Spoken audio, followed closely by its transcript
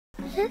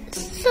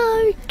It's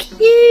so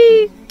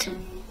cute.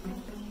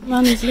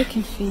 Mummy's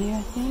looking for you,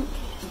 I think.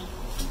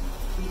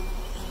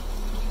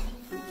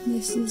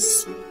 This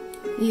is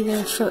either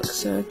a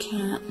fox or a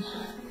cat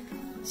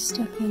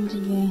stuck under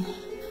there.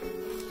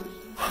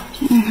 I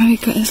don't know how he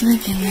got his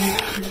leg in there.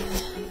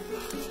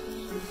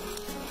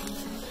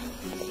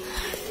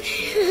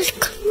 His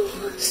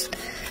claws.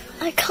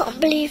 I can't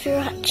believe you're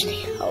actually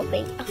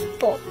helping a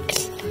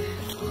fox.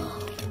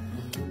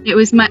 It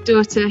was my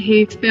daughter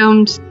who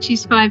filmed.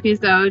 She's 5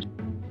 years old.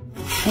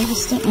 I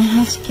just don't know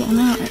how to get him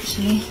out,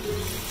 actually.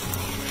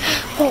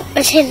 Oh,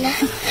 it's in there.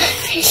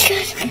 It's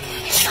good.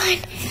 It's fine.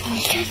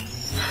 It's good.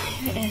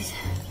 Here it is.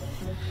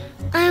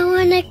 I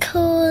want to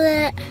call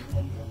it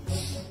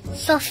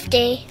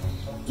Softy.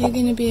 You're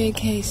gonna be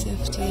okay,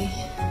 Softy.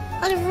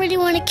 I don't really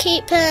want to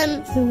keep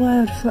him. It's a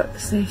wild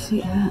fox, though,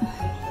 sweetheart.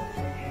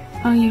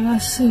 Oh, you are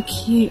so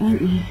cute,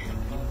 aren't you?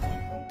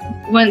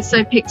 Once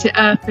I picked it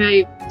up,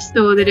 I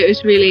saw that it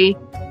was really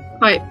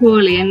quite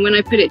poorly, and when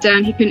I put it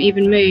down, he couldn't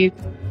even move.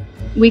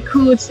 We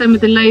called some of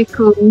the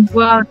local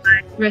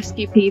wildlife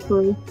rescue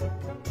people.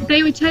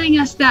 They were telling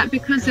us that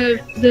because of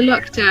the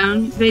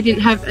lockdown, they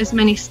didn't have as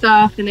many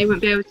staff and they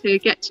wouldn't be able to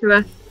get to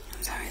us.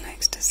 So he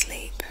likes to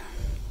sleep.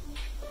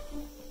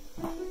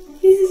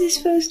 This is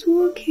his first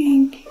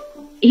walking.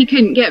 He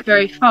couldn't get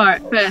very far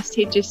at first,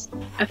 he'd just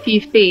a few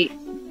feet.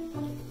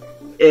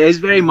 It is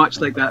very much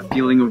like that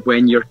feeling of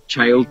when your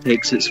child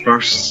takes its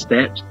first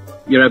steps.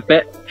 You're a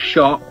bit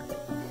shocked,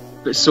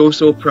 but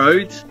so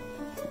proud.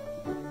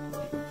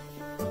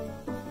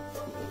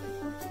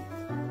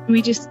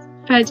 We just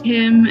fed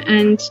him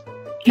and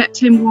kept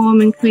him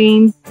warm and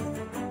clean.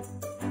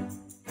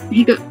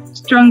 He got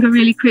stronger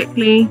really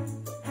quickly.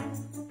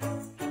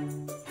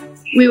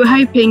 We were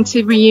hoping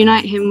to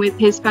reunite him with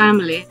his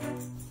family.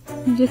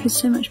 He's looking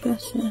so much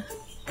better.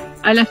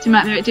 I left him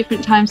out there at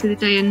different times of the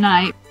day and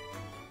night,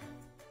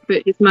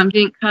 but his mum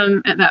didn't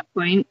come at that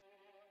point.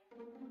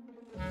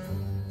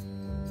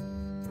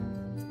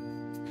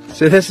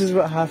 So this is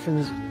what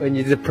happens when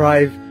you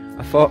deprive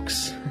a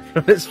fox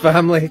from its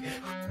family.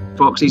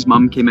 Foxy's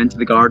mum came into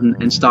the garden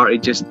and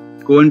started just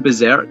going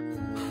berserk.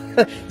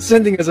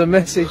 Sending us a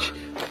message.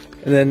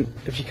 And then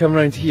if you come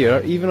around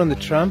here, even on the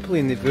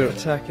trampoline they were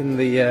attacking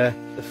the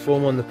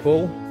foam on the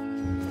pole.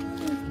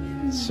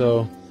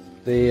 So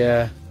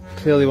they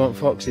clearly want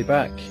Foxy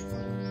back.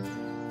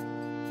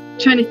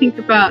 Trying to think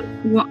about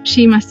what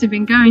she must have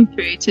been going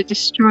through to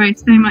destroy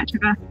so much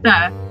of our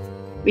stuff.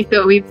 We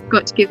thought we've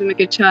got to give them a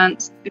good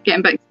chance of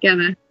getting back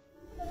together.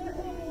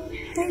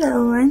 Hey,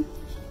 little one.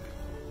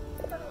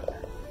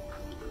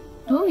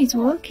 Oh, he's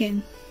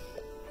walking.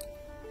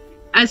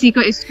 As he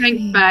got his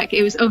strength back,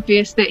 it was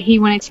obvious that he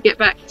wanted to get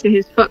back to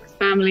his fox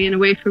family and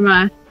away from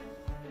us.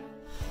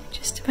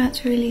 Just about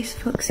to release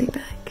Foxy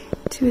back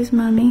to his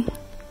mummy.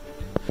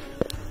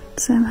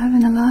 So I'm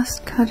having a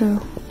last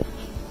cuddle.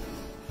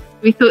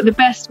 We thought the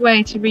best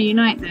way to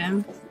reunite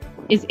them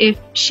is if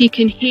she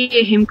can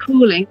hear him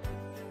calling.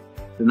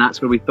 And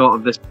that's where we thought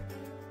of this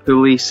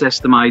pulley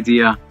system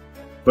idea,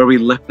 where we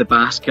lift the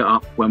basket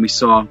up when we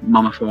saw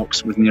Mama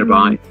Fox was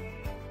nearby.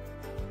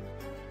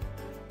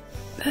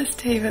 That's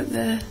Dave up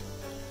there,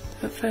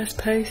 at first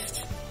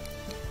post.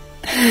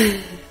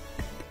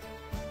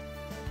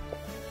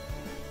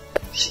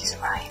 She's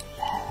right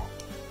there.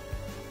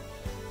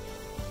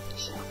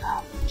 She'll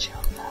come, she'll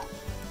come.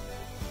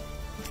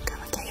 Come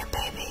and get your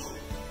baby.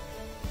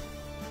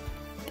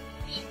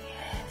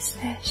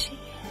 There she is.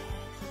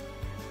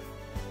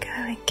 Go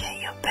and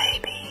get your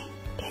baby.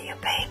 Get your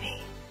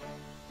baby.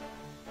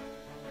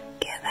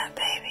 Get that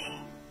baby.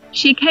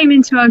 She came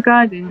into our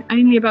garden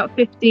only about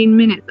 15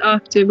 minutes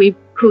after we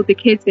called the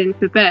kids in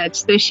for bed,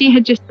 so she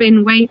had just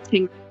been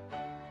waiting.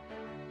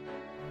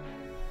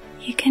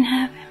 You can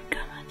have him.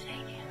 Come on,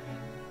 take him.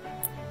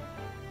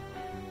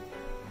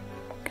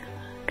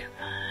 Come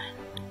on.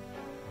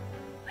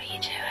 What are you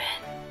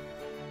doing?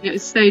 It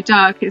was so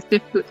dark, it's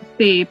difficult to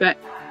see, but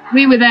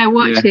we were there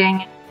watching.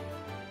 Yeah.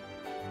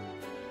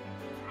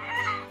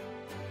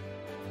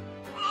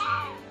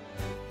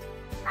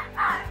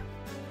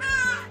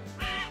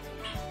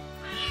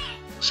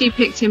 She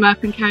picked him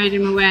up and carried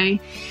him away.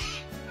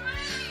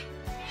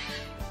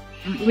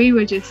 We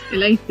were just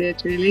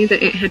elated, really,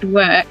 that it had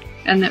worked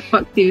and that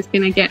Foxy was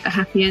going to get a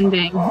happy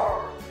ending.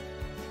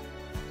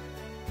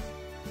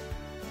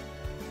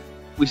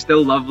 We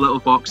still love little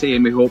Foxy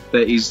and we hope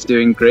that he's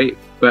doing great,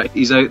 but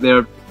he's out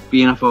there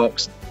being a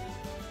fox.